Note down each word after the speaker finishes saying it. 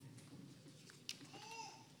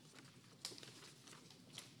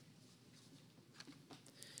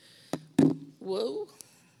Whoa.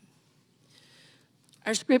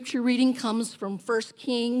 Our scripture reading comes from 1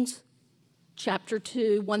 Kings chapter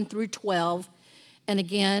 2, 1 through 12, and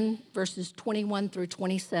again, verses 21 through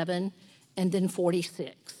 27, and then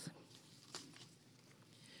 46.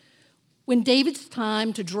 When David's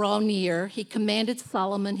time to draw near, he commanded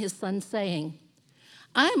Solomon his son, saying,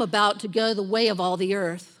 I am about to go the way of all the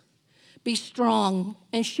earth. Be strong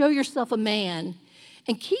and show yourself a man,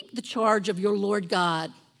 and keep the charge of your Lord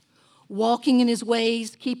God, walking in his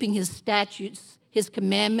ways, keeping his statutes, his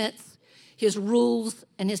commandments, his rules,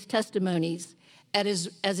 and his testimonies, as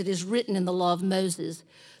it is written in the law of Moses,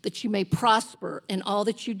 that you may prosper in all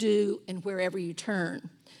that you do and wherever you turn,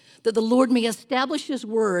 that the Lord may establish his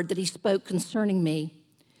word that he spoke concerning me.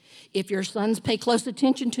 If your sons pay close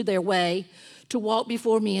attention to their way, to walk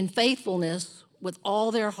before me in faithfulness with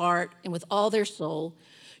all their heart and with all their soul,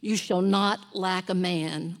 you shall not lack a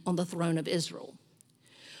man on the throne of Israel.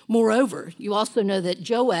 Moreover, you also know that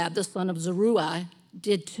Joab, the son of Zeruiah,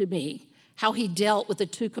 did to me, how he dealt with the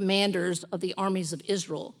two commanders of the armies of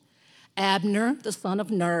Israel, Abner, the son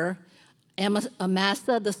of Ner,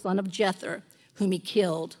 Amasa, the son of Jether, whom he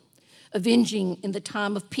killed, avenging in the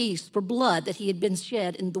time of peace for blood that he had been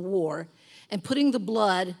shed in the war, and putting the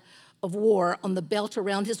blood of war on the belt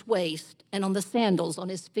around his waist and on the sandals on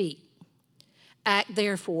his feet. Act,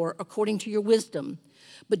 therefore, according to your wisdom,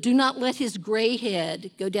 but do not let his gray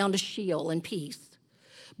head go down to Sheol in peace,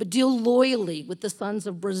 but deal loyally with the sons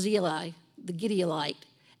of Barzillai, the Gileadite,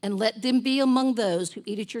 and let them be among those who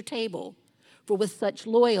eat at your table. For with such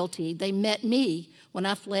loyalty they met me when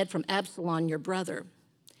I fled from Absalom, your brother.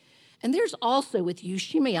 And there's also with you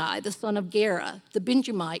Shimei, the son of Gera, the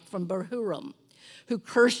Benjamite from Bahurim, who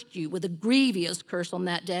cursed you with a grievous curse on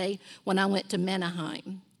that day when I went to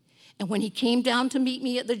Menahem. And when he came down to meet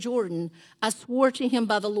me at the Jordan, I swore to him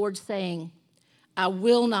by the Lord, saying, I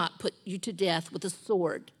will not put you to death with a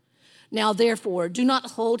sword. Now, therefore, do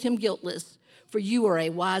not hold him guiltless, for you are a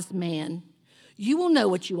wise man. You will know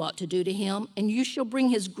what you ought to do to him, and you shall bring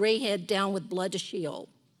his gray head down with blood to Sheol.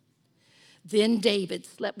 Then David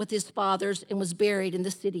slept with his fathers and was buried in the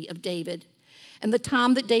city of David. And the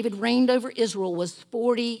time that David reigned over Israel was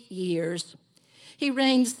 40 years. He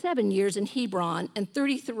reigned 7 years in Hebron and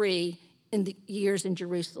 33 years in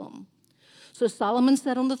Jerusalem. So Solomon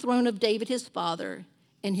sat on the throne of David his father,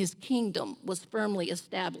 and his kingdom was firmly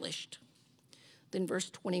established. Then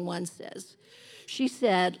verse 21 says, she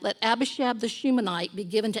said, let Abishab the Shunammite be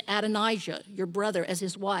given to Adonijah, your brother, as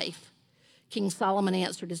his wife. King Solomon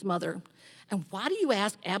answered his mother, and why do you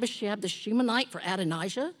ask Abishab the Shunammite for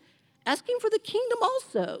Adonijah? Ask him for the kingdom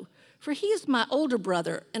also, for he is my older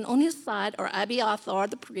brother, and on his side are Abiathar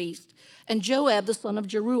the priest and Joab the son of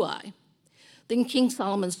Zeruiah. Then King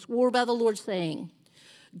Solomon swore by the Lord, saying,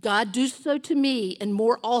 God do so to me and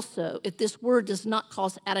more also, if this word does not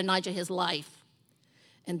cost Adonijah his life.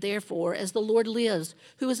 And therefore, as the Lord lives,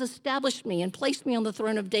 who has established me and placed me on the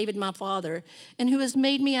throne of David my father, and who has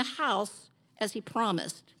made me a house as he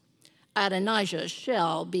promised, Adonijah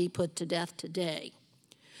shall be put to death today.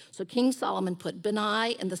 So King Solomon put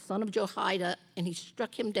Benai and the son of Jehoiada, and he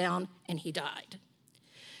struck him down, and he died.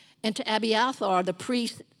 And to Abiathar the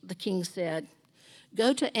priest, the king said,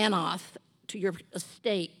 go to Anath, to your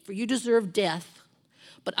estate, for you deserve death.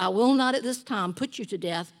 But I will not at this time put you to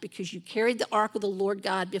death, because you carried the ark of the Lord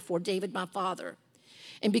God before David my father,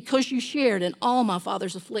 and because you shared in all my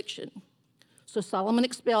father's affliction. So Solomon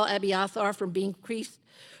expelled Abiathar from being priest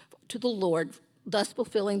to the Lord, thus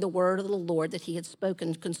fulfilling the word of the Lord that he had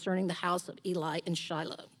spoken concerning the house of Eli and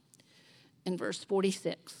Shiloh. In verse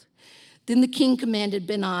 46, then the king commanded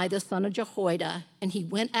Benai, the son of Jehoiada, and he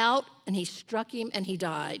went out and he struck him and he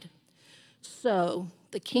died. So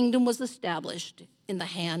the kingdom was established in the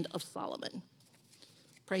hand of Solomon.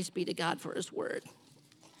 Praise be to God for his word.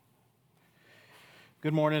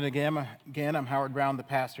 Good morning again. I'm Howard Brown, the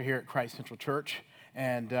pastor here at Christ Central Church.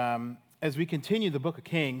 And as we continue the book of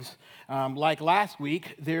Kings, like last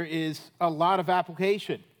week, there is a lot of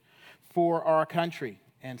application for our country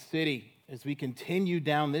and city as we continue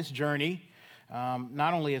down this journey,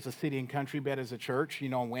 not only as a city and country, but as a church. You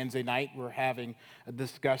know, on Wednesday night, we're having a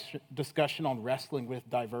discussion on wrestling with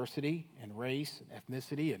diversity and race and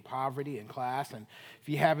ethnicity and poverty and class. And if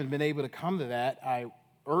you haven't been able to come to that, I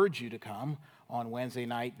urge you to come on Wednesday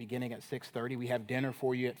night beginning at 6:30. We have dinner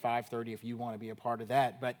for you at 5:30 if you want to be a part of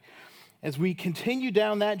that. But as we continue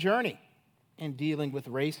down that journey in dealing with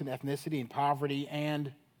race and ethnicity and poverty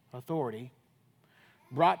and authority,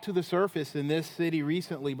 brought to the surface in this city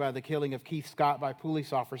recently by the killing of Keith Scott by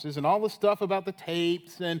police officers, and all the stuff about the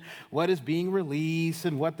tapes and what is being released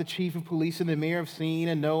and what the chief of police and the mayor have seen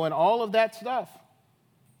and know and all of that stuff.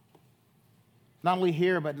 not only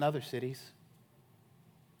here, but in other cities.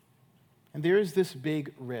 And there is this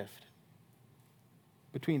big rift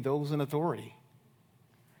between those in authority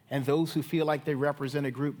and those who feel like they represent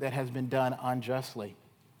a group that has been done unjustly,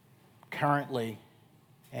 currently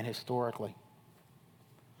and historically.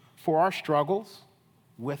 For our struggles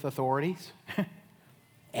with authorities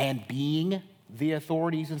and being the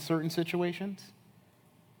authorities in certain situations,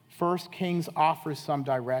 1 Kings offers some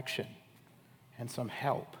direction and some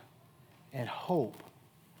help and hope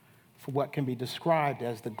for what can be described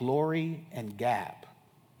as the glory and gap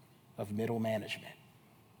of middle management.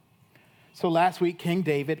 So last week, King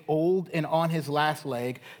David, old and on his last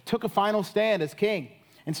leg, took a final stand as king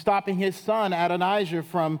in stopping his son Adonijah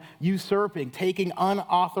from usurping, taking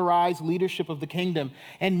unauthorized leadership of the kingdom,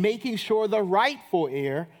 and making sure the rightful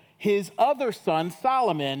heir, his other son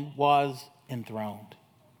Solomon, was enthroned.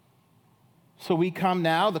 So we come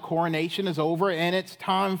now, the coronation is over, and it's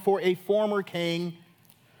time for a former king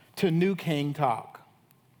to new king talk.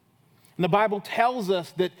 And the Bible tells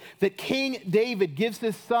us that King David gives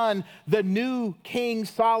his son, the new King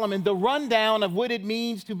Solomon, the rundown of what it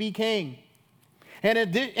means to be king. And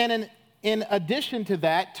in addition to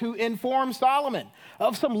that, to inform Solomon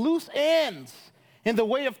of some loose ends in the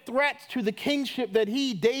way of threats to the kingship that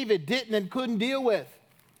he, David, didn't and couldn't deal with,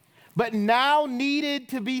 but now needed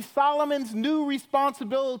to be Solomon's new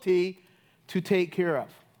responsibility to take care of.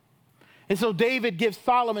 And so David gives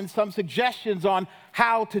Solomon some suggestions on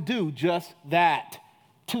how to do just that,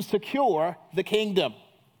 to secure the kingdom.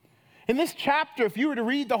 In this chapter, if you were to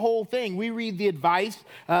read the whole thing, we read the advice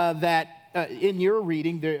that in your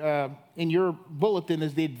reading, in your bulletin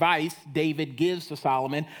is the advice David gives to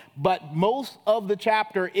Solomon, but most of the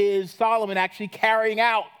chapter is Solomon actually carrying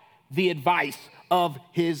out the advice of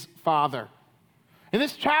his father. And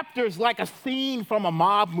this chapter is like a scene from a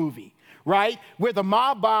mob movie, right? Where the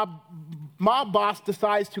mob boss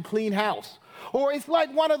decides to clean house. Or it's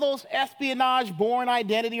like one of those espionage, Bourne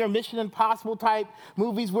Identity, or Mission Impossible type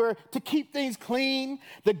movies where to keep things clean,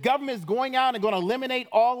 the government is going out and going to eliminate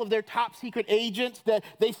all of their top secret agents that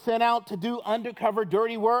they sent out to do undercover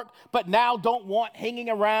dirty work, but now don't want hanging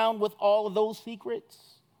around with all of those secrets.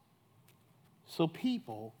 So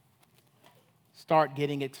people start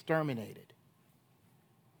getting exterminated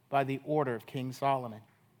by the order of King Solomon,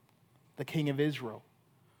 the king of Israel,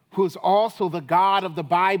 who is also the God of the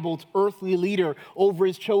Bible's earthly leader over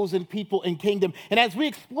his chosen people and kingdom. And as we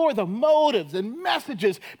explore the motives and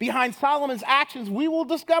messages behind Solomon's actions, we will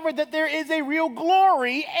discover that there is a real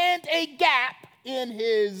glory and a gap in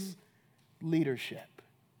his leadership.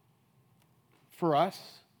 For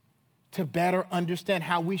us to better understand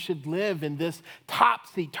how we should live in this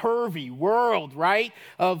topsy-turvy world, right,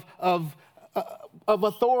 of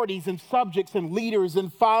authorities and subjects and leaders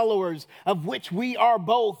and followers, of which we are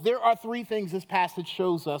both, there are three things this passage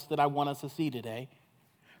shows us that I want us to see today.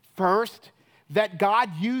 First, that God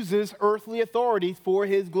uses earthly authorities for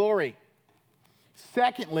his glory.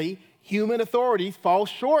 Secondly, human authorities fall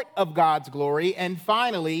short of God's glory. And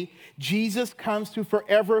finally, Jesus comes to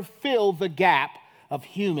forever fill the gap of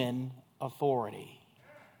human authority.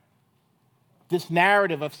 This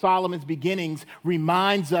narrative of Solomon's beginnings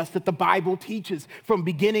reminds us that the Bible teaches from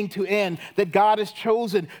beginning to end that God has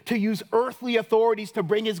chosen to use earthly authorities to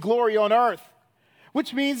bring his glory on earth,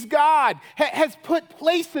 which means God has put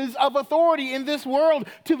places of authority in this world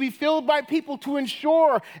to be filled by people to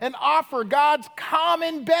ensure and offer God's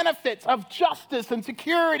common benefits of justice and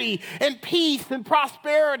security and peace and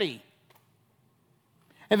prosperity.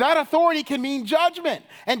 And that authority can mean judgment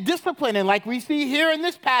and discipline, and like we see here in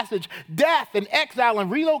this passage, death and exile and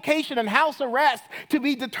relocation and house arrest, to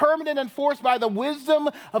be determined and enforced by the wisdom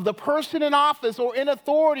of the person in office or in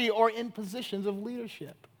authority or in positions of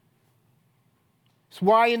leadership. It's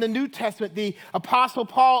why in the New Testament, the Apostle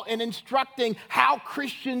Paul, in instructing how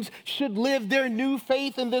Christians should live their new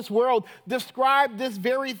faith in this world, described this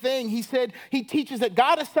very thing. He said he teaches that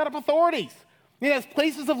God has set up authorities. He has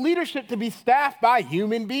places of leadership to be staffed by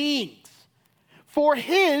human beings for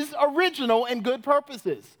his original and good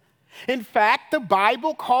purposes. In fact, the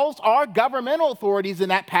Bible calls our governmental authorities in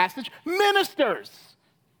that passage ministers.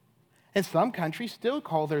 And some countries still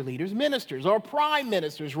call their leaders ministers or prime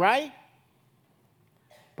ministers, right?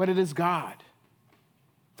 But it is God,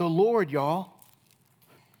 the Lord, y'all,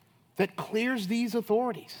 that clears these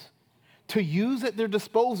authorities to use at their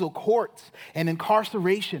disposal courts and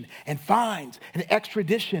incarceration and fines and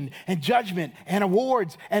extradition and judgment and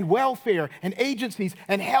awards and welfare and agencies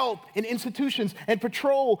and help and institutions and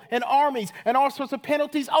patrol and armies and all sorts of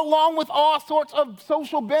penalties, along with all sorts of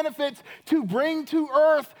social benefits, to bring to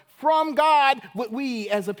earth from God what we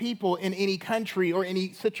as a people in any country or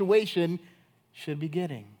any situation should be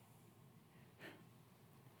getting.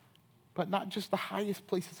 But not just the highest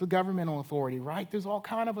places of governmental authority, right? There's all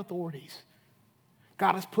kinds of authorities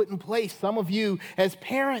God has put in place. Some of you as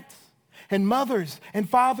parents and mothers and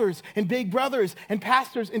fathers and big brothers and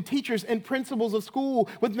pastors and teachers and principals of school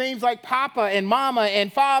with names like Papa and Mama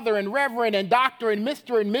and Father and Reverend and Doctor and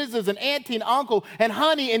Mr. and Mrs. and Auntie and Uncle and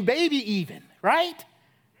Honey and Baby even, right?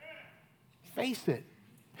 Face it.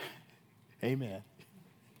 Amen.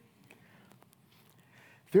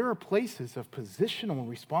 There are places of positional and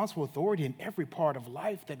responsible authority in every part of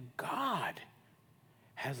life that God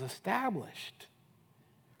has established,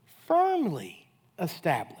 firmly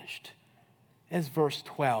established, as verse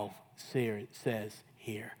 12 says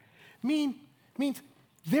here. Means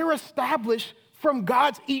they're established from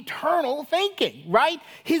God's eternal thinking, right?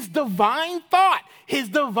 His divine thought, his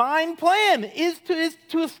divine plan is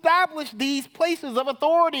to establish these places of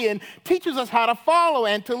authority and teaches us how to follow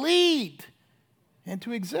and to lead and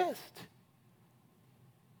to exist.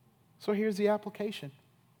 So here's the application.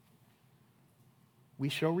 We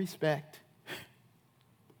show respect.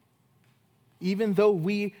 Even though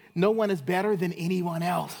no one is better than anyone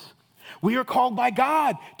else. We are called by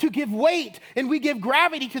God to give weight and we give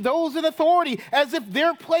gravity to those in authority as if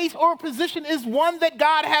their place or position is one that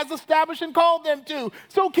God has established and called them to.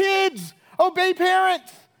 So kids, obey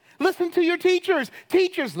parents. Listen to your teachers.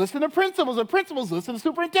 Teachers, listen to principals. And principals, listen to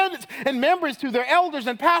superintendents. And members to their elders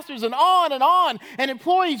and pastors and on and on. And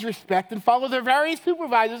employees respect and follow their various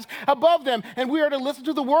supervisors above them. And we are to listen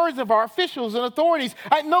to the words of our officials and authorities.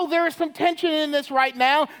 I know there is some tension in this right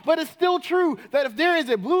now, but it's still true that if there is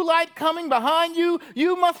a blue light coming behind you,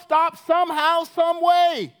 you must stop somehow, some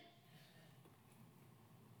way.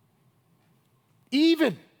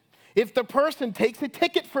 Even if the person takes a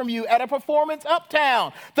ticket from you at a performance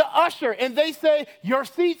uptown, the usher, and they say, your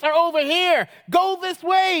seats are over here, go this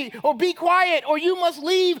way, or be quiet, or you must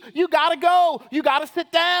leave, you gotta go, you gotta sit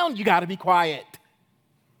down, you gotta be quiet.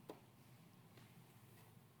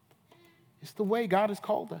 It's the way God has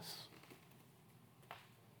called us.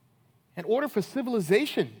 In order for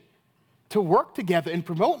civilization to work together and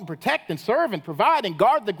promote and protect and serve and provide and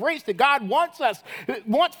guard the grace that God wants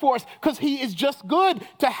for us, because he is just good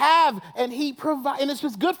to have and and it's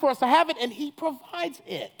just good for us to have it and he provides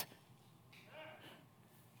it.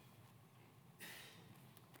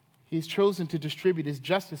 He's chosen to distribute his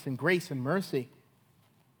justice and grace and mercy,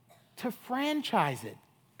 to franchise it,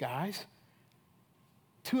 guys,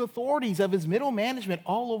 to authorities of his middle management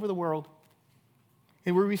all over the world.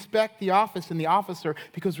 And we respect the office and the officer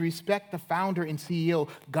because we respect the founder and CEO,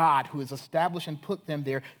 God, who has established and put them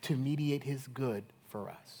there to mediate his good for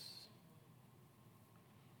us.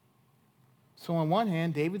 So on one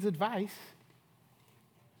hand, David's advice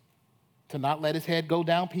to not let his head go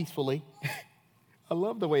down peacefully. I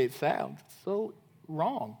love the way it sounds. It's so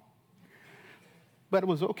wrong. But it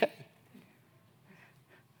was okay.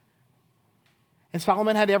 And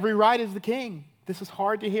Solomon had every right as the king. This is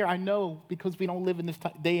hard to hear, I know, because we don't live in this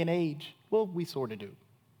day and age. Well, we sort of do.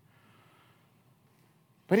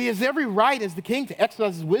 But he has every right as the king to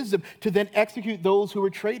exercise his wisdom to then execute those who were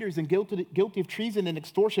traitors and guilty of treason and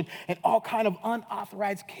extortion and all kind of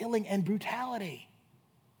unauthorized killing and brutality.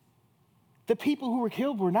 The people who were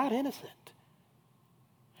killed were not innocent.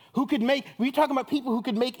 We're talking about people who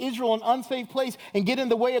could make Israel an unsafe place and get in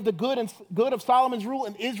the way of the good of Solomon's rule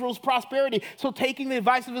and Israel's prosperity. So taking the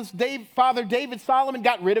advice of his father David, Solomon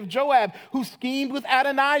got rid of Joab, who schemed with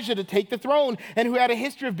Adonijah to take the throne and who had a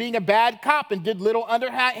history of being a bad cop and did little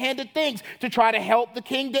underhanded things to try to help the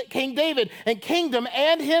King David and kingdom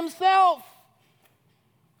and himself.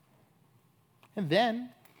 And then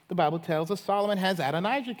the Bible tells us Solomon has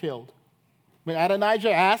Adonijah killed. When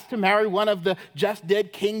Adonijah asked to marry one of the just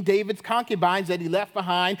dead King David's concubines that he left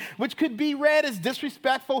behind, which could be read as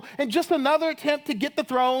disrespectful and just another attempt to get the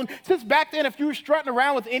throne, since back then if you were strutting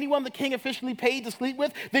around with anyone the king officially paid to sleep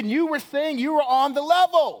with, then you were saying you were on the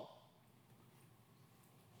level.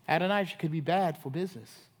 Adonijah could be bad for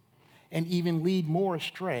business and even lead more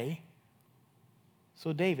astray,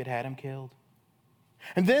 so David had him killed.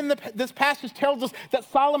 And then this passage tells us that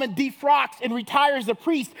Solomon defrocks and retires the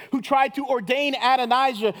priest who tried to ordain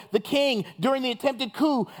Adonijah the king during the attempted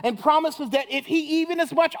coup and promises that if he even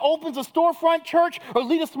as much opens a storefront church or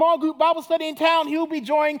lead a small group Bible study in town, he'll be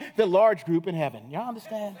joining the large group in heaven. Y'all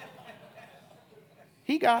understand?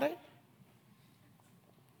 He got it.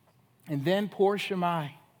 And then poor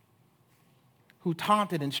Shimei, who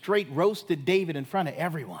taunted and straight roasted David in front of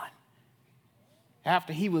everyone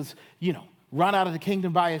after he was, run out of the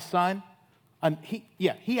kingdom by his son.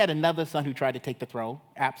 He had another son who tried to take the throne,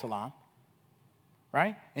 Absalom.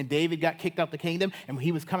 right? And David got kicked out the kingdom, and when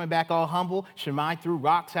he was coming back all humble, Shimei threw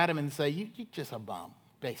rocks at him and said, you just a bum,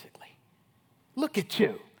 basically. Look at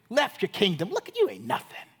you. Left your kingdom. Look at you, ain't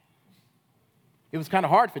nothing. It was kind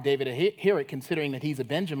of hard for David to hear it, considering that he's a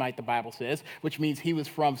Benjamite, the Bible says, which means he was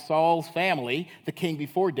from Saul's family, the king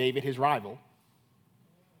before David, his rival.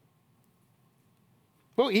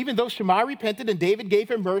 Well, even though Shimei repented and David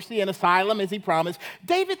gave him mercy and asylum as he promised,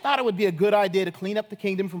 David thought it would be a good idea to clean up the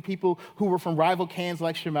kingdom from people who were from rival clans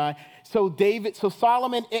like Shimei. So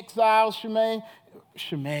Solomon exiles Shimei, God,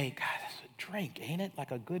 that's a drink, ain't it?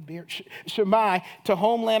 Like a good beer. Shimei to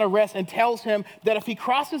homeland arrest and tells him that if he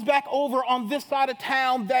crosses back over on this side of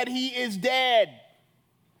town, that he is dead.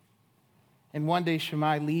 And one day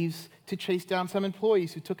Shimei leaves to chase down some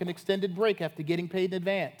employees who took an extended break after getting paid in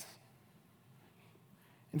advance.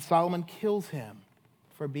 And Solomon kills him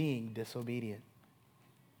for being disobedient.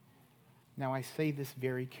 Now, I say this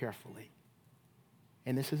very carefully.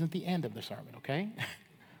 And this isn't the end of the sermon, okay?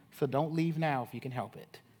 So don't leave now if you can help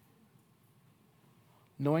it.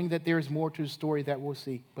 Knowing that there is more to the story that we'll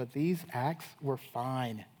see, but these acts were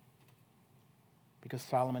fine because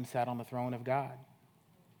Solomon sat on the throne of God.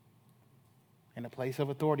 In a place of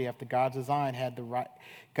authority after God's design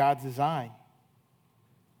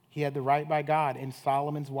He had the right by God in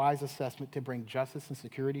Solomon's wise assessment to bring justice and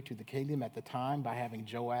security to the kingdom at the time by having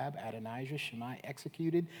Joab, Adonijah, Shimei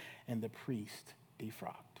executed, and the priest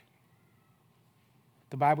defrocked.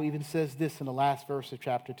 The Bible even says this in the last verse of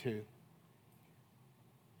chapter 2.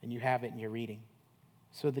 And you have it in your reading.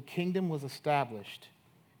 So the kingdom was established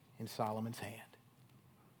in Solomon's hand.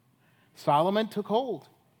 Solomon took hold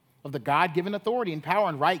of the God-given authority and power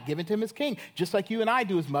and right given to him as king, just like you and I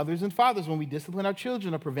do as mothers and fathers when we discipline our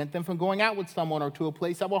children or prevent them from going out with someone or to a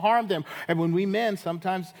place that will harm them. And when we men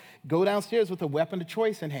sometimes go downstairs with a weapon of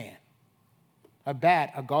choice in hand, a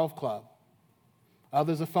bat, a golf club,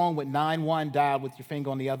 others a phone with 911 dialed with your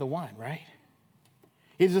finger on the other one, right?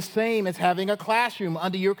 It's the same as having a classroom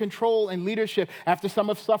under your control and leadership after some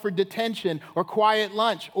have suffered detention or quiet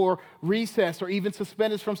lunch or recess or even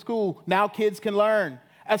suspended from school. Now kids can learn.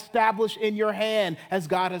 Established in your hand as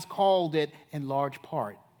God has called it in large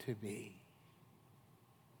part to be.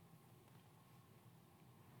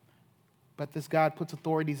 But this God puts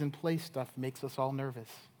authorities in place stuff makes us all nervous.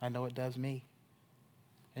 I know it does me.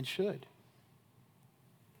 And should.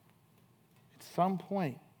 At some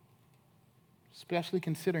point, especially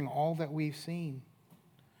considering all that we've seen.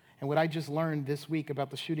 And what I just learned this week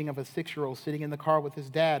about the shooting of a 6-year-old sitting in the car with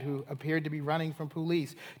his dad who appeared to be running from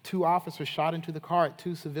police. 2 officers shot into the car at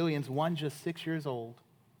 2 civilians, one just 6 years old.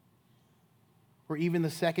 Or even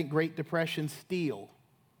the second Great Depression steal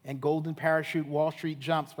and golden parachute Wall Street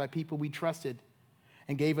jumps by people we trusted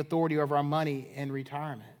and gave authority over our money in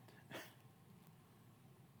retirement.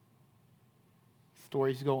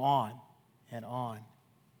 Stories go on and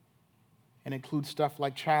include stuff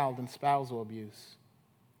like child and spousal abuse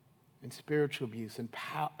and spiritual abuse and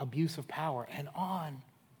abuse of power and on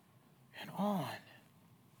and on.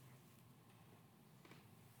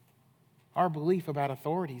 Our belief about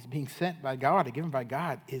authorities being sent by God or given by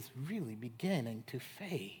God is really beginning to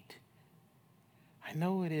fade. I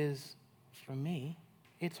know it is for me.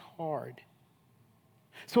 It's hard.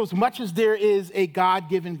 So as much as there is a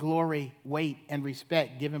God-given glory, weight, and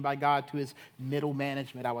respect given by God to his middle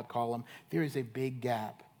management, I would call them, there is a big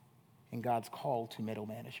gap in God's call to middle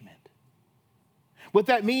management. What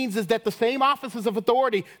that means is that the same offices of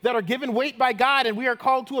authority that are given weight by God and we are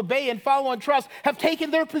called to obey and follow and trust have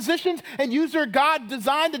taken their positions and used their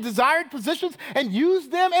God-designed and desired positions and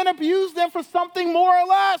used them and abused them for something more or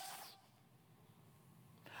less.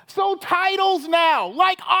 So titles now,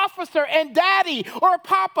 like officer and daddy or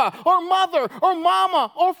papa or mother or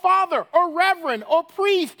mama or father or reverend or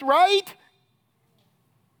priest, right?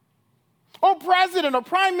 Or president or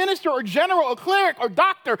prime minister or general or cleric or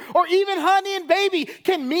doctor or even honey and baby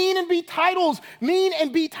can mean and be titles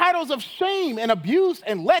of shame and abuse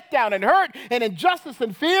and letdown and hurt and injustice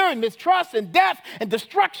and fear and mistrust and death and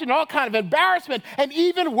destruction, all kind of embarrassment, and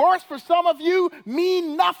even worse for some of you,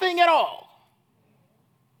 mean nothing at all.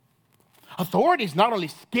 Authority is not only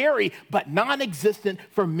scary, but non-existent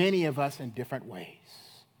for many of us in different ways.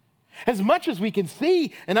 As much as we can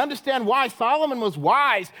see and understand why Solomon was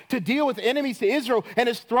wise to deal with enemies to Israel and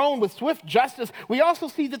his throne with swift justice, we also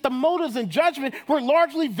see that the motives and judgment were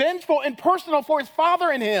largely vengeful and personal for his father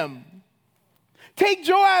and him. Take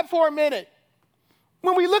Joab for a minute.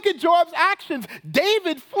 When we look at Joab's actions,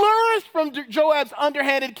 David flourished from Joab's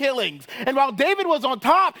underhanded killings. And while David was on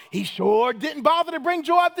top, he sure didn't bother to bring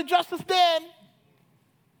Joab to justice then.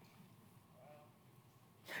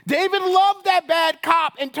 David loved that bad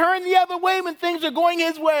cop and turned the other way when things are going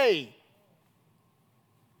his way.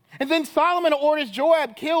 And then Solomon orders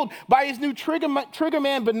Joab killed by his new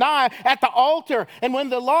triggerman Benaiah at the altar. And when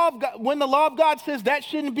the law of God says that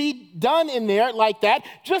shouldn't be done in there like that,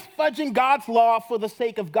 just fudging God's law for the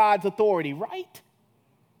sake of God's authority, right?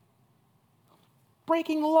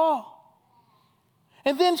 Breaking the law.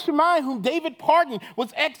 And then Shimei, whom David pardoned,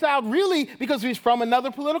 was exiled really because he was from another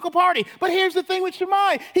political party. But here's the thing with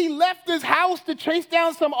Shimei. He left his house to chase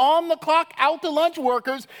down some on-the-clock, out-to-lunch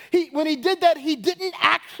workers. When he did that, he didn't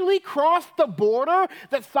actually cross the border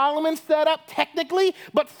that Solomon set up technically,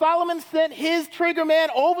 but Solomon sent his trigger man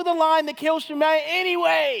over the line to kill Shimei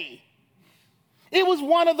anyway. It was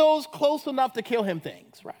one of those close enough to kill him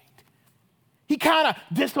things, right? He kind of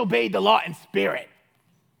disobeyed the law in spirit.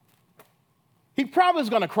 He probably was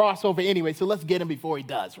going to cross over anyway, so let's get him before he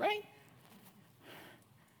does, right?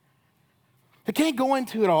 I can't go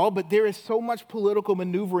into it all, but there is so much political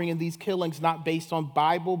maneuvering in these killings not based on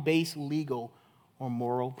Bible-based legal or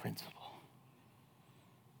moral principle.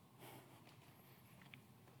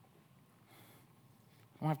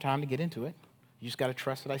 I don't have time to get into it. You just got to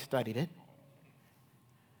trust that I studied it.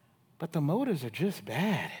 But the motives are just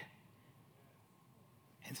bad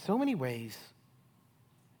in so many ways.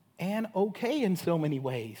 And okay in so many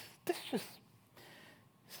ways. It's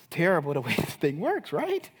terrible the way this thing works,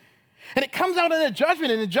 right? And it comes out in a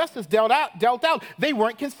judgment and injustice dealt out. They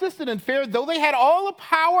weren't consistent and fair, though they had all the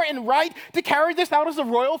power and right to carry this out as a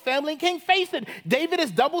royal family and king. Face it, David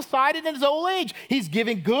is double-sided in his old age. He's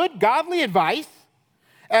giving good, godly advice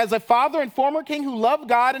as a father and former king who loved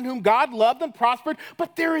God and whom God loved and prospered.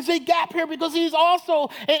 But there is a gap here because he's also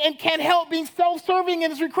and can't help being self-serving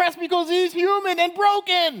in his request because he's human and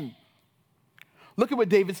broken. Look at what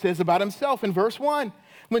David says about himself in verse 1.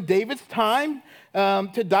 When David's time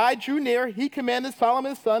to die drew near, he commanded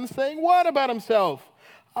Solomon's son, saying, what about himself?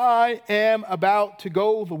 I am about to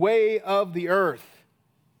go the way of the earth.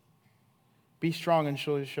 Be strong and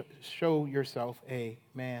show yourself a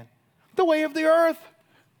man. The way of the earth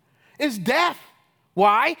is death.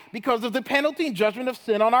 Why? Because of the penalty and judgment of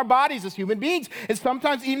sin on our bodies as human beings. And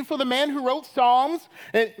sometimes even for the man who wrote Psalms,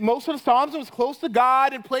 and most of the Psalms was close to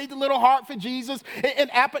God and played the little harp for Jesus, and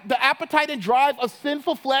the appetite and drive of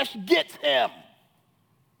sinful flesh gets him.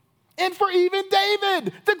 And for even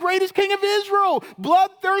David, the greatest king of Israel,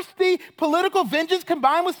 bloodthirsty political vengeance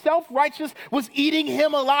combined with self-righteousness was eating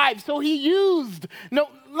him alive. So he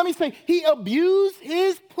abused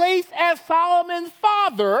his place as Solomon's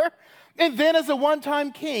father and then as a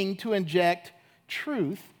one-time king to inject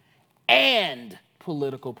truth and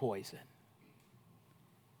political poison.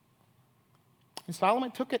 And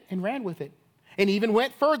Solomon took it and ran with it. And even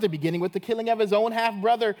went further, beginning with the killing of his own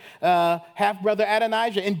half-brother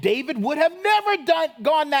Adonijah. And David would have never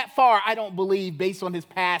gone that far, I don't believe, based on his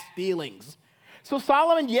past dealings. So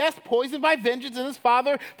Solomon, yes, poisoned by vengeance in his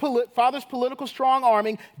father's political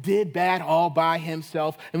strong-arming, did bad all by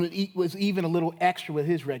himself and was even a little extra with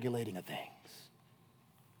his regulating of things.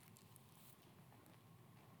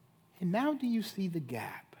 And now do you see the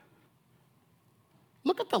gap?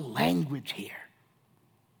 Look at the language here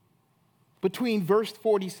between verse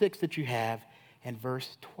 46 that you have and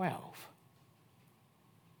verse 12.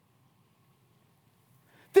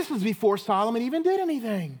 This was before Solomon even did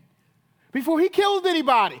anything, before he killed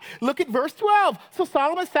anybody. Look at verse 12. So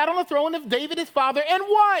Solomon sat on the throne of David his father, and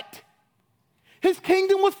what? His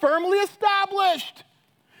kingdom was firmly established.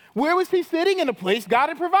 Where was he sitting? In a place God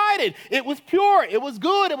had provided. It was pure, it was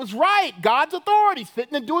good, it was right. God's authority,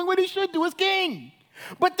 sitting and doing what he should do as king.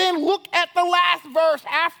 But then look at the last verse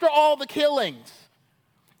after all the killings.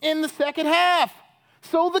 In the second half.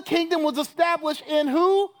 So the kingdom was established in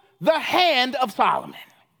who? The hand of Solomon.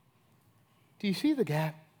 Do you see the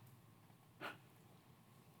gap?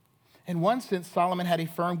 In one sense, Solomon had a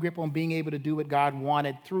firm grip on being able to do what God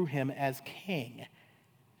wanted through him as king.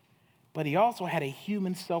 But he also had a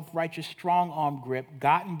human, self-righteous, strong-arm grip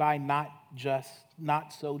gotten by not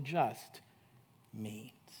so just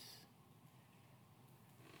means.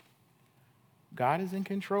 God is in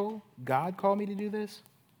control. God called me to do this.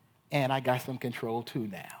 And I got some control too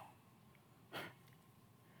now.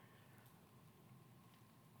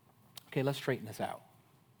 Okay, let's straighten this out.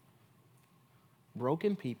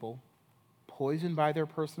 Broken people, poisoned by their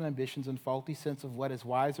personal ambitions and faulty sense of what is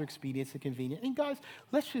wise or expedient and convenient. And guys,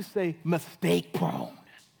 let's just say mistake prone.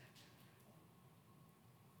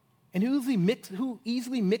 And who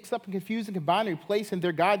easily mix up and confuse and combine and replace in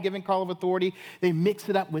their God-given call of authority, they mix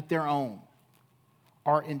it up with their own,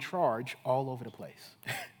 are in charge all over the place.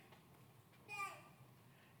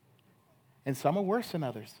 And some are worse than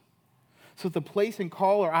others. So the place and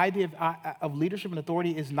call or idea of leadership and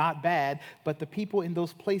authority is not bad, but the people in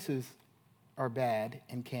those places are bad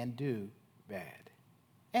and can do bad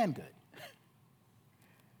and good.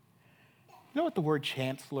 You know what the word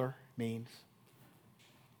chancellor means?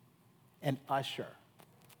 An usher.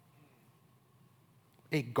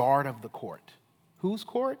 A guard of the court. Whose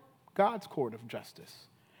court? God's court of justice.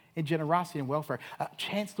 In generosity and welfare, a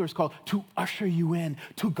chancellor is called to usher you in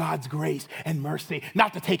to God's grace and mercy,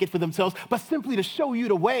 not to take it for themselves, but simply to show you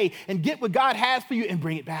the way and get what God has for you and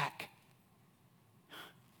bring it back.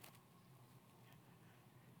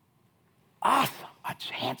 Awesome, a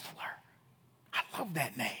chancellor. I love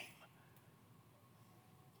that name.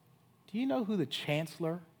 Do you know who the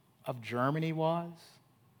chancellor of Germany was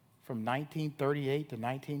from 1938 to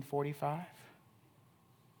 1945?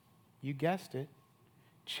 You guessed it.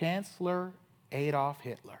 Chancellor Adolf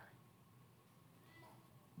Hitler.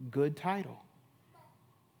 Good title.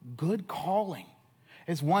 Good calling.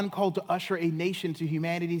 As one called to usher a nation to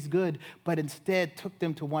humanity's good, but instead took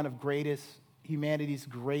them to one of humanity's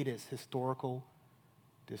greatest historical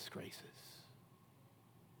disgraces.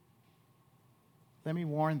 Let me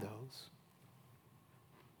warn those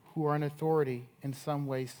who are in authority in some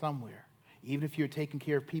way, somewhere, even if you're taking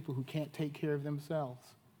care of people who can't take care of themselves.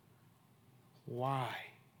 Why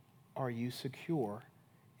are you secure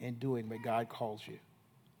in doing what God calls you?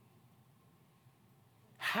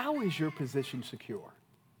 How is your position secure?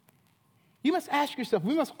 You must ask yourself,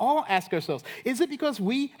 we must all ask ourselves, is it because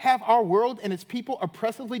we have our world and its people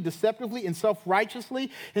oppressively, deceptively, and self-righteously,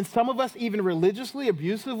 and some of us even religiously,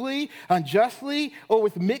 abusively, unjustly, or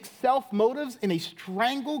with mixed self-motives in a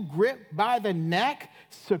strangled grip by the neck,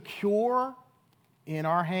 secure in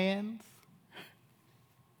our hands?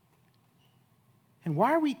 And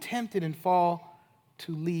why are we tempted and fall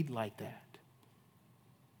to lead like that?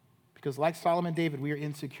 Because like Solomon and David, we are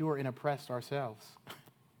insecure and oppressed ourselves.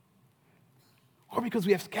 Or because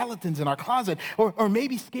we have skeletons in our closet, or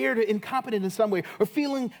maybe scared or incompetent in some way, or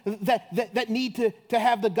feeling that need to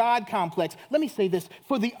have the God complex. Let me say this,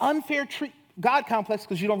 for the unfair God complex,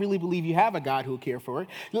 because you don't really believe you have a God who will care for it.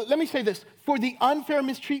 Let me say this, for the unfair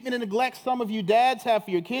mistreatment and neglect some of you dads have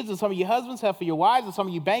for your kids, and some of you husbands have for your wives, and some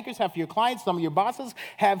of you bankers have for your clients, some of your bosses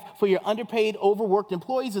have for your underpaid, overworked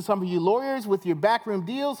employees, and some of you lawyers with your backroom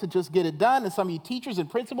deals to just get it done, and some of you teachers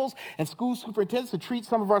and principals and school superintendents to treat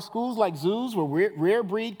some of our schools like zoos where rare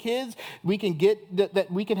breed kids, we can get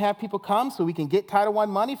that we can have people come so we can get Title I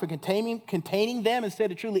money for containing them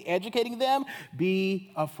instead of truly educating them.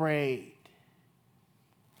 Be afraid.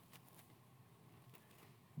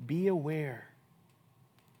 Be aware.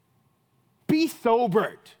 Be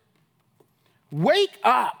sobered. Wake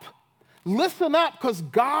up. Listen up, because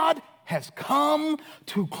God has come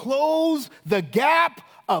to close the gap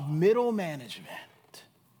of middle management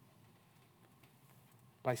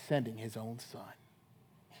by sending his own son.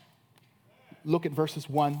 Look at verses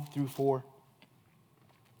 1 through 4.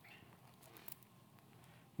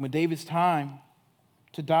 When David's time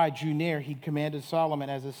to die drew near, he commanded Solomon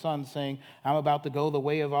as his son, saying, I'm about to go the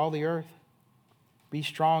way of all the earth. Be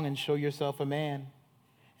strong and show yourself a man,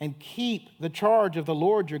 and keep the charge of the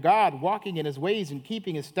Lord your God, walking in his ways and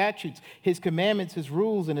keeping his statutes, his commandments, his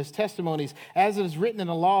rules, and his testimonies, as it is written in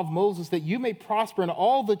the law of Moses, that you may prosper in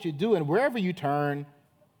all that you do and wherever you turn,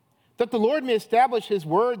 that the Lord may establish his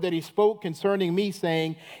word that he spoke concerning me,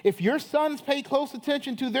 saying, if your sons pay close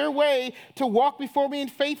attention to their way to walk before me in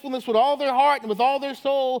faithfulness with all their heart and with all their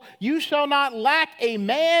soul, you shall not lack a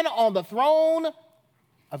man on the throne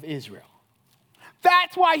of Israel.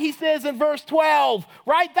 That's why he says in verse 12,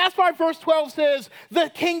 right? That's why verse 12 says the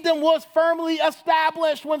kingdom was firmly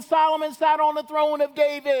established when Solomon sat on the throne of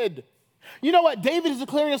David. You know what? David is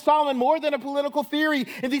declaring to Solomon more than a political theory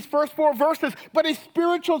in these first 4 verses, but a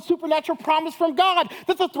spiritual and supernatural promise from God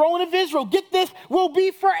that the throne of Israel, get this, will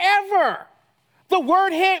be forever. The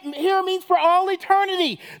word here means for all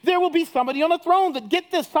eternity. There will be somebody on the throne that,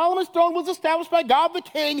 get this, Solomon's throne was established by God the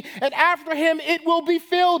king, and after him it will be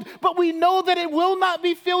filled. But we know that it will not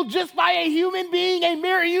be filled just by a human being, a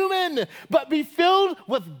mere human, but be filled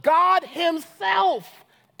with God himself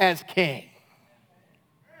as king.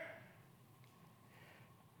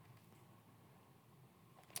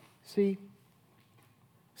 See,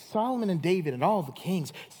 Solomon and David and all the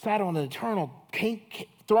kings sat on an eternal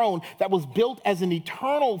throne that was built as an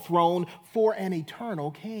eternal throne for an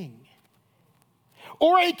eternal king.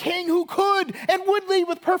 Or a king who could and would lead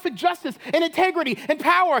with perfect justice and integrity and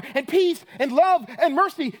power and peace and love and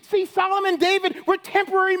mercy. See, Solomon and David were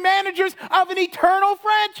temporary managers of an eternal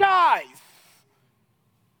franchise.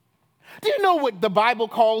 Do you know what the Bible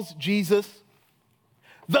calls Jesus?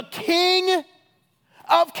 The King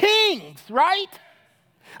of kings, right?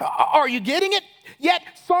 Are you getting it? Yet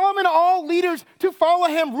Solomon all leaders to follow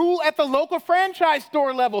him rule at the local franchise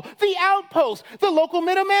store level, the outpost, the local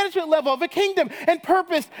middle management level of a kingdom, and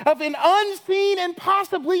purpose of an unseen and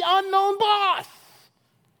possibly unknown boss.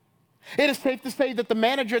 It is safe to say that the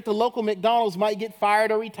manager at the local McDonald's might get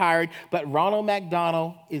fired or retired, but Ronald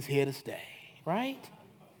McDonald is here to stay, right?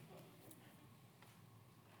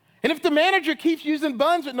 And if the manager keeps using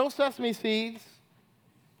buns with no sesame seeds,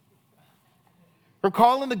 or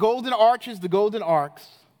calling the golden arches the golden arcs,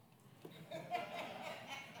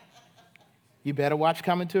 you better watch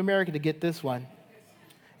Coming to America to get this one.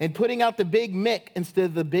 And putting out the Big Mick instead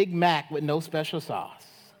of the Big Mac with no special sauce.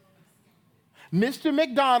 Mr.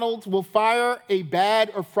 McDonald's will fire a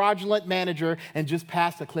bad or fraudulent manager and just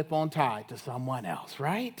pass the clip-on tie to someone else,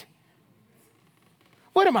 right?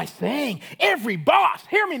 What am I saying? Every boss,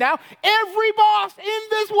 hear me now, every boss in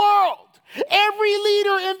this world, every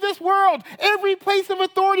leader in this world, every place of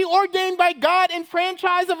authority ordained by God and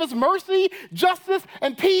franchise of his mercy, justice,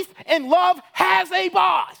 and peace and love has a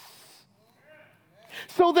boss.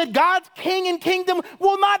 So that God's king and kingdom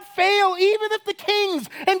will not fail, even if the kings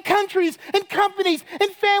and countries and companies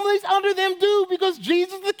and families under them do, because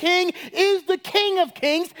Jesus the King is the King of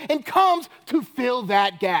kings and comes to fill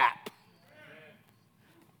that gap.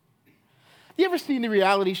 You ever seen the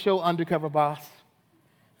reality show Undercover Boss?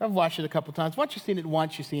 I've watched it a couple times. Once you've seen it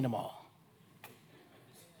once, you've seen them all.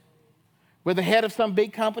 Where the head of some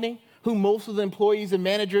big company, who most of the employees and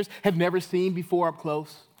managers have never seen before up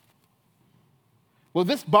close. Well,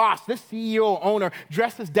 this boss, this CEO or owner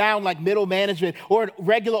dresses down like middle management or a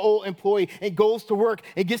regular old employee and goes to work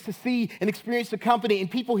and gets to see and experience the company and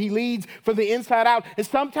people he leads from the inside out. And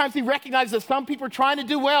sometimes he recognizes that some people are trying to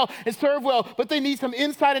do well and serve well, but they need some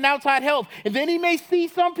inside and outside help. And then he may see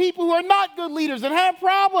some people who are not good leaders and have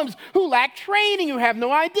problems, who lack training, who have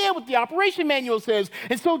no idea what the operation manual says.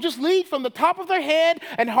 And so just lead from the top of their head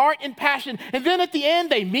and heart and passion. And then at the end,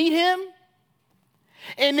 they meet him.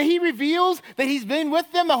 And he reveals that he's been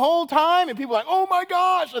with them the whole time. And people are like, oh my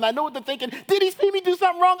gosh. And I know what they're thinking. Did he see me do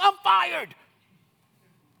something wrong? I'm fired.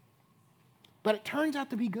 But it turns out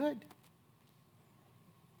to be good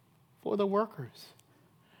for the workers.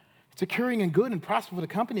 It's occurring and good and prosper for the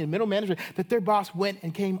company and middle management that their boss went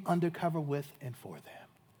and came undercover with and for them.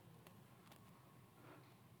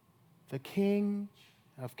 The King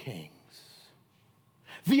of Kings.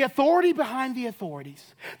 The authority behind the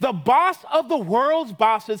authorities, the boss of the world's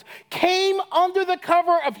bosses, came under the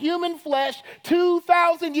cover of human flesh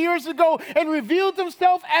 2,000 years ago and revealed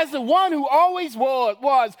himself as the one who always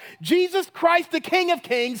was, Jesus Christ, the King of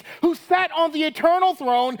Kings, who sat on the eternal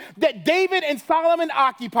throne that David and Solomon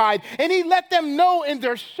occupied. And he let them know in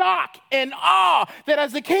their shock and awe that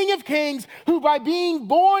as the King of Kings, who by being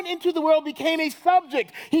born into the world became a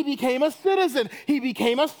subject, he became a citizen, he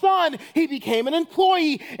became a son, he became an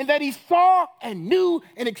employee, and that he saw and knew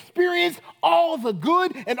and experienced all the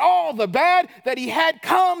good and all the bad, that he had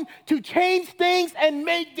come to change things and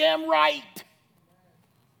make them right.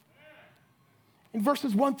 In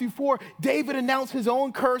verses 1 through 4, David announced his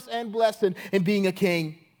own curse and blessing in being a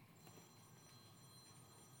king.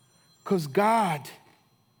 Because God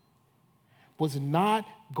was not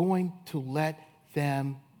going to let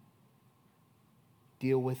them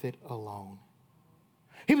deal with it alone.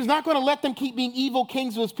 He was not going to let them keep being evil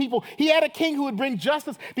kings of his people. He had a king who would bring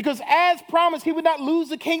justice because, as promised, he would not lose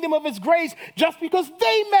the kingdom of his grace just because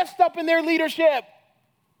they messed up in their leadership.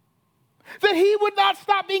 That he would not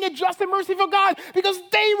stop being a just and merciful God because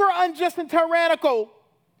they were unjust and tyrannical.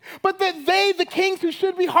 But that they, the kings who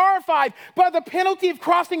should be horrified by the penalty of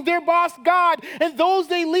crossing their boss God and those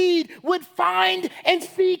they lead, would find and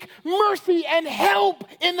seek mercy and help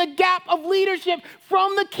in the gap of leadership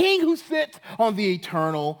from the king who sits on the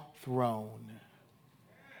eternal throne.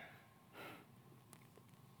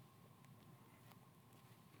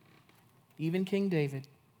 Even King David,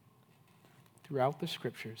 throughout the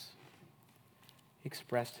scriptures,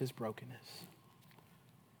 expressed his brokenness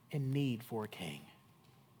and need for a king.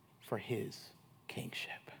 For his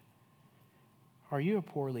kingship. Are you a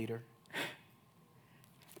poor leader?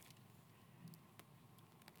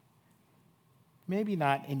 Maybe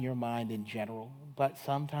not in your mind in general, but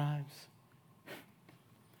sometimes.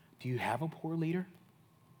 Do you have a poor leader?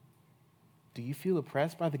 Do you feel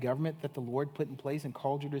oppressed by the government that the Lord put in place and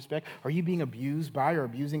called you to respect? Are you being abused by or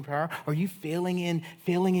abusing power? Are you failing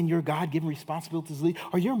in your God-given responsibilities to lead?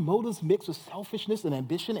 Are your motives mixed with selfishness and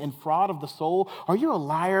ambition and fraud of the soul? Are you a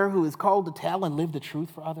liar who is called to tell and live the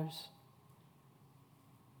truth for others?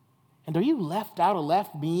 And are you left out or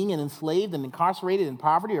left being and enslaved and incarcerated in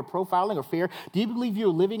poverty or profiling or fear? Do you believe you're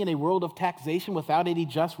living in a world of taxation without any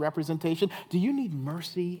just representation? Do you need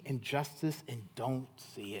mercy and justice and don't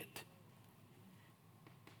see it?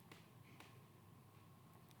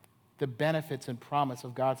 The benefits and promise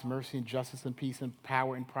of God's mercy and justice and peace and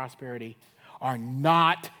power and prosperity are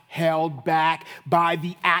not held back by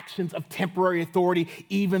the actions of temporary authority,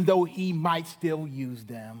 even though he might still use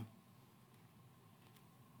them.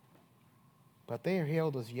 But they are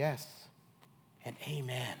hailed as yes and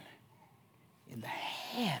amen in the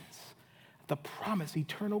hands of the promised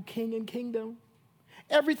eternal King and kingdom.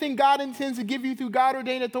 Everything God intends to give you through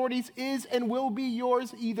God-ordained authorities is and will be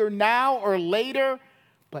yours either now or later,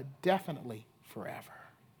 but definitely forever.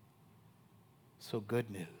 So good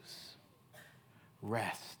news.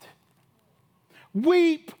 Rest.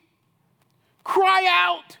 Weep. Cry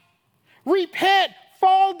out. Repent.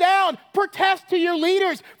 Fall down, protest to your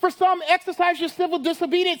leaders. For some, exercise your civil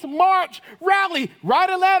disobedience, march, rally, write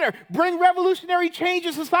a letter, bring revolutionary change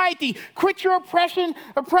in society, quit your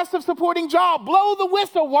oppressive supporting job, blow the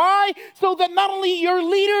whistle. Why? So that not only your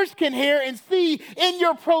leaders can hear and see in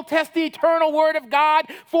your protest the eternal word of God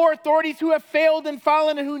for authorities who have failed and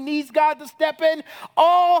fallen and who needs God to step in,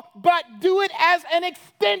 all but do it as an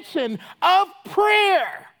extension of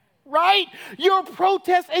prayer. Right? Your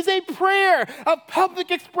protest is a prayer of public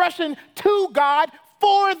expression to God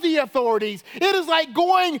for the authorities. It is like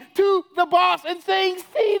going to the boss and saying,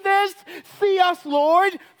 see this, see us,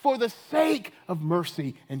 Lord, for the sake of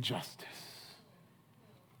mercy and justice.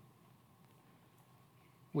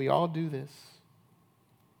 We all do this.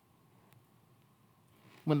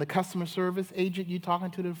 When the customer service agent you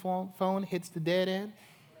talking to the phone hits the dead end,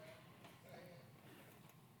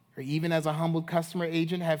 or even as a humbled customer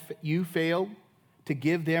agent, have you failed to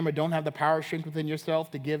give them or don't have the power strength within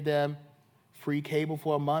yourself to give them free cable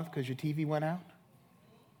for a month because your TV went out?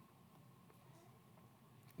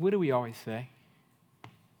 What do we always say?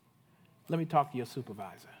 Let me talk to your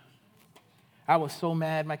supervisor. I was so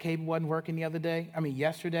mad my cable wasn't working yesterday,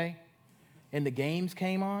 and the games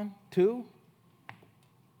came on too.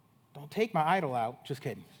 Don't take my idol out, just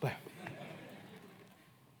kidding. But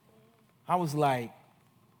I was like,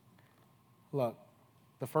 look,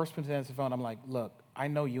 the first person to answer the phone, I'm like, look, I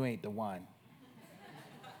know you ain't the one.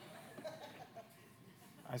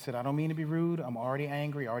 I said, I don't mean to be rude. I'm already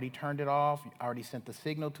angry. I already turned it off. I already sent the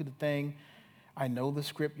signal to the thing. I know the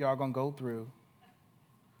script y'all going to go through.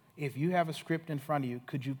 If you have a script in front of you,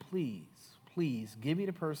 could you please give me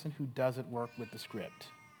the person who doesn't work with the script?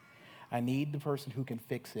 I need the person who can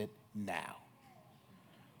fix it now.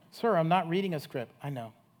 Sir, I'm not reading a script. I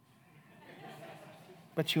know.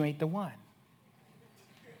 But you ain't the one.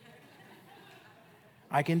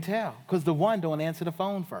 I can tell, because the one don't answer the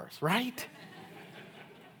phone first, right?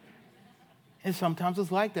 And sometimes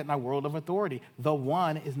it's like that in our world of authority. The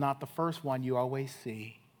one is not the first one you always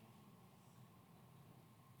see.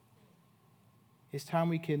 It's time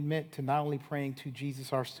we commit to not only praying to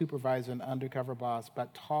Jesus, our supervisor and undercover boss,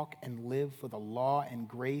 but talk and live for the law and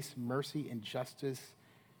grace, mercy and justice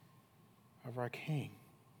of our King.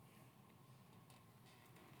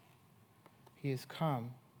 He has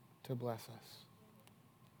come to bless us.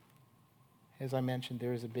 As I mentioned,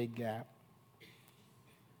 there is a big gap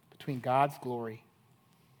between God's glory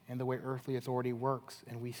and the way earthly authority works.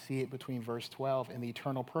 And we see it between verse 12 and the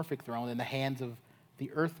eternal perfect throne in the hands of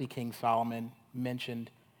the earthly King Solomon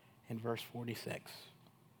mentioned in verse 46.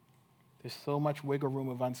 There's so much wiggle room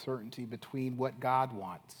of uncertainty between what God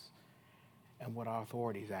wants and what our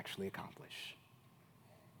authorities actually accomplish.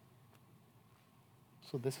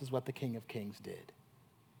 So this is what the King of Kings did.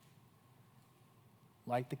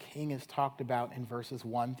 Like the king is talked about in verses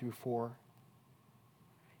 1 through 4,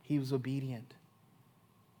 he was obedient.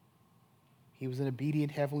 He was an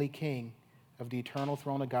obedient heavenly king of the eternal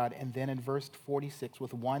throne of God. And then in verse 46,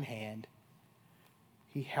 with one hand,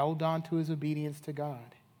 he held on to his obedience to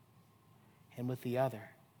God. And with the other,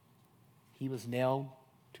 he was nailed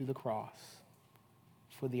to the cross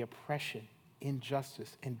for the oppression,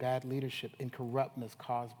 injustice, and bad leadership and corruptness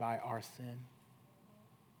caused by our sin.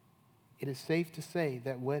 It is safe to say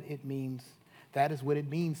that that is what it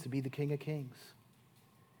means to be the King of Kings.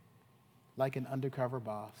 Like an undercover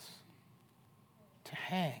boss. To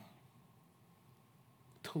hang.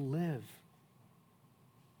 To live.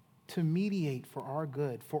 To mediate for our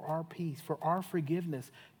good, for our peace, for our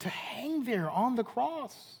forgiveness. To hang there on the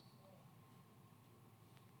cross.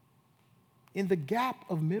 In the gap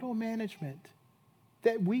of middle management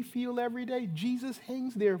that we feel every day, Jesus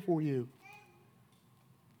hangs there for you.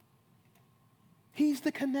 He's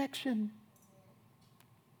the connection.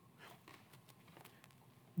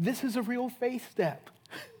 This is a real faith step.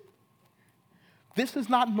 This is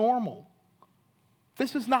not normal.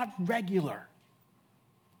 This is not regular.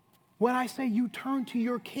 When I say you turn to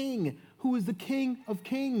your king, who is the King of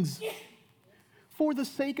Kings, for the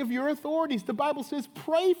sake of your authorities, the Bible says,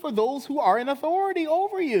 pray for those who are in authority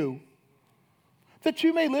over you, that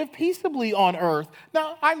you may live peaceably on earth.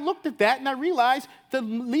 Now, I looked at that and I realized the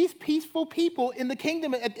least peaceful people in the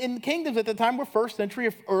kingdoms at the time were first century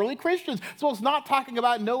early Christians. So it's not talking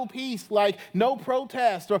about no peace, like no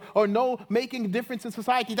protest or no making a difference in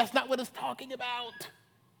society. That's not what it's talking about.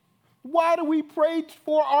 Why do we pray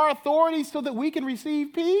for our authorities so that we can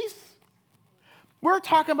receive peace? We're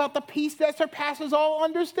talking about the peace that surpasses all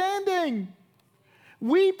understanding.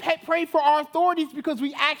 We pray for our authorities because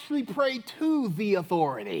we actually pray to the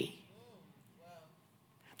authority.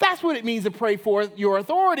 That's what it means to pray for your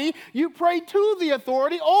authority. You pray to the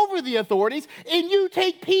authority, over the authorities, and you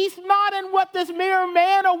take peace not in what this mere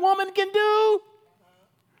man or woman can do,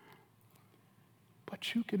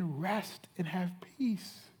 but you can rest and have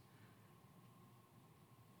peace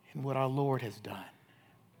in what our Lord has done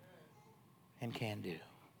and can do.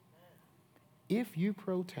 If you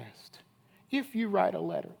protest, if you write a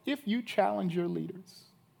letter, if you challenge your leaders,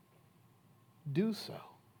 do so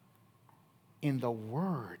in the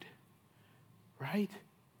word, right?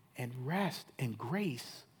 And rest and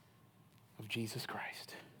grace of Jesus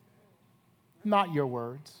Christ. Not your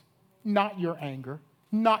words, not your anger,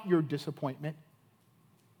 not your disappointment,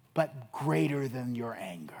 but greater than your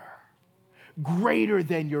anger, greater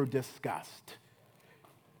than your disgust.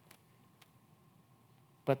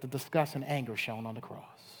 But the disgust and anger shown on the cross.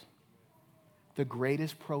 The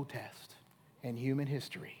greatest protest in human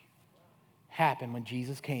history happened when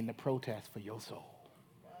Jesus came to protest for your soul.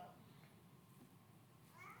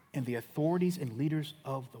 And the authorities and leaders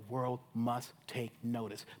of the world must take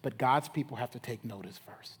notice. But God's people have to take notice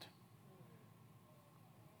first.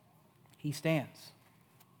 He stands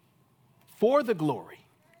for the glory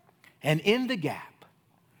and in the gap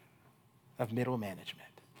of middle management.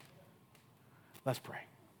 Let's pray.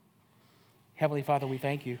 Heavenly Father, we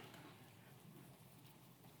thank you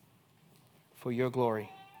for your glory,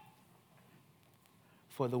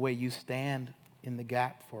 for the way you stand in the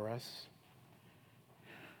gap for us.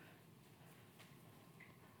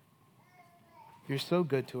 You're so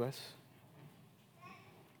good to us.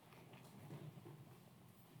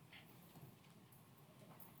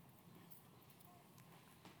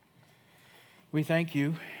 We thank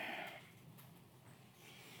you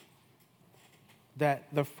that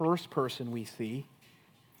the first person we see,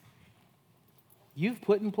 you've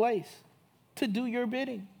put in place to do your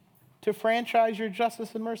bidding, to franchise your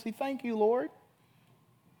justice and mercy. Thank you, Lord.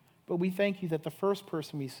 But we thank you that the first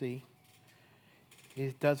person we see,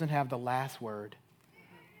 it doesn't have the last word,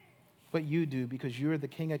 but you do, because you're the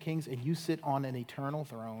King of Kings and you sit on an eternal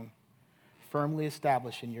throne, firmly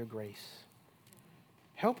established in your grace.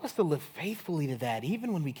 Help us to live faithfully to that,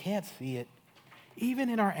 even when we can't see it, even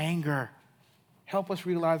in our anger. Help us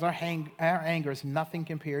realize our anger is nothing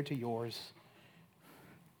compared to yours.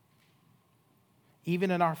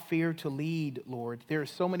 Even in our fear to lead, Lord, there are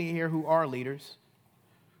so many here who are leaders,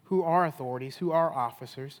 who are authorities, who are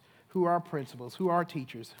officers, who are principals, who are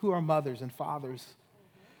teachers, who are mothers and fathers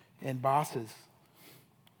and bosses.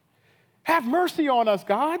 Have mercy on us,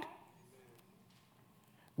 God.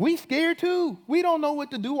 We scared too. We don't know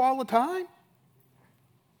what to do all the time.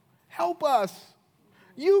 Help us.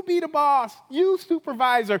 You be the boss. You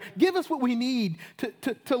supervisor. Give us what we need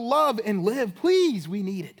to love and live. Please, we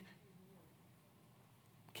need it.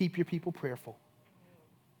 Keep your people prayerful,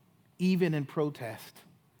 even in protest,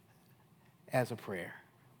 as a prayer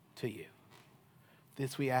to you.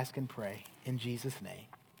 This we ask and pray in Jesus' name.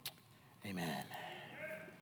 Amen.